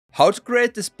How to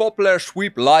create this popular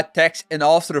sweep light text in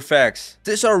After Effects.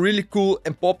 This is a really cool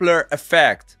and popular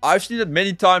effect. I've seen it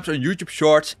many times on YouTube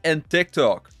Shorts and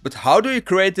TikTok. But how do you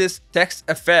create this text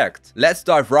effect? Let's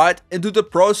dive right into the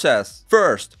process.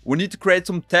 First, we need to create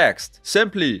some text.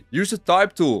 Simply use the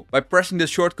type tool by pressing the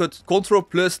shortcut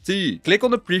Ctrl+T. Click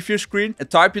on the preview screen and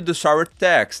type your desired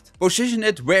text. Position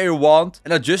it where you want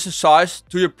and adjust the size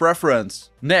to your preference.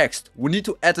 Next, we need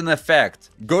to add an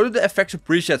effect. Go to the Effects and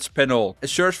Presets panel and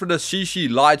search for the CC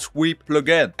Light Sweep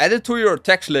plugin. Add it to your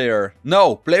text layer.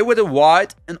 Now, play with the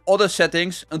white and other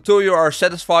settings until you are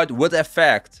satisfied with the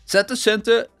effect. Set the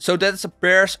center so that it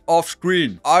appears off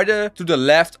screen, either to the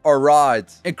left or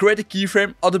right. And create a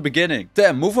keyframe at the beginning.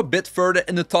 Then move a bit further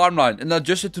in the timeline and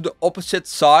adjust it to the opposite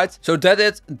side so that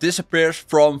it disappears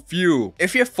from view.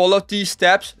 If you have followed these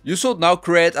steps, you should now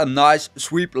create a nice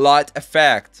sweep light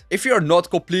effect. If you are not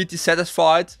completely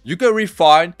satisfied, you can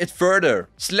refine it further.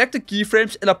 Select the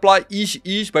keyframes and apply easy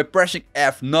ease by pressing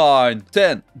F9.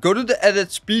 Then go to the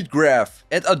edit speed graph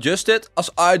and adjust it as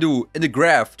I do in the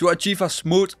graph to achieve a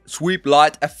smooth sweep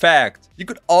light effect. You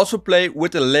could also play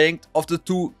with the length of the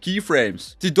two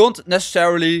keyframes. They don't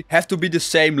necessarily have to be the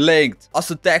same length as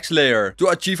the text layer to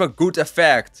achieve a good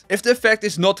effect. If the effect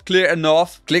is not clear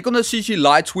enough, click on the CC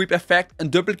Light Sweep effect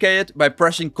and duplicate it by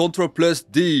pressing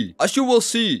Ctrl+D. As you will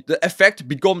see, the effect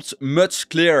becomes much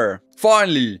clearer.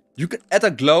 Finally, you can add a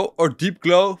glow or deep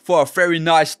glow for a very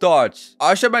nice touch.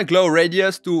 I set my glow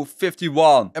radius to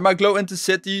 51 and my glow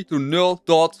intensity to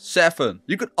 0.7.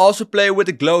 You can also play with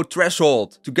the glow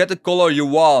threshold to get the color you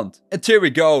want. And here we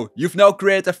go. You've now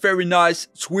created a very nice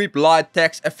sweep light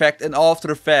text effect in After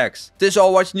Effects. This is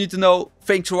all what you need to know.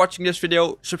 Thanks for watching this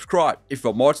video. Subscribe if you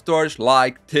want more tutorials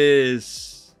like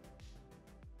this.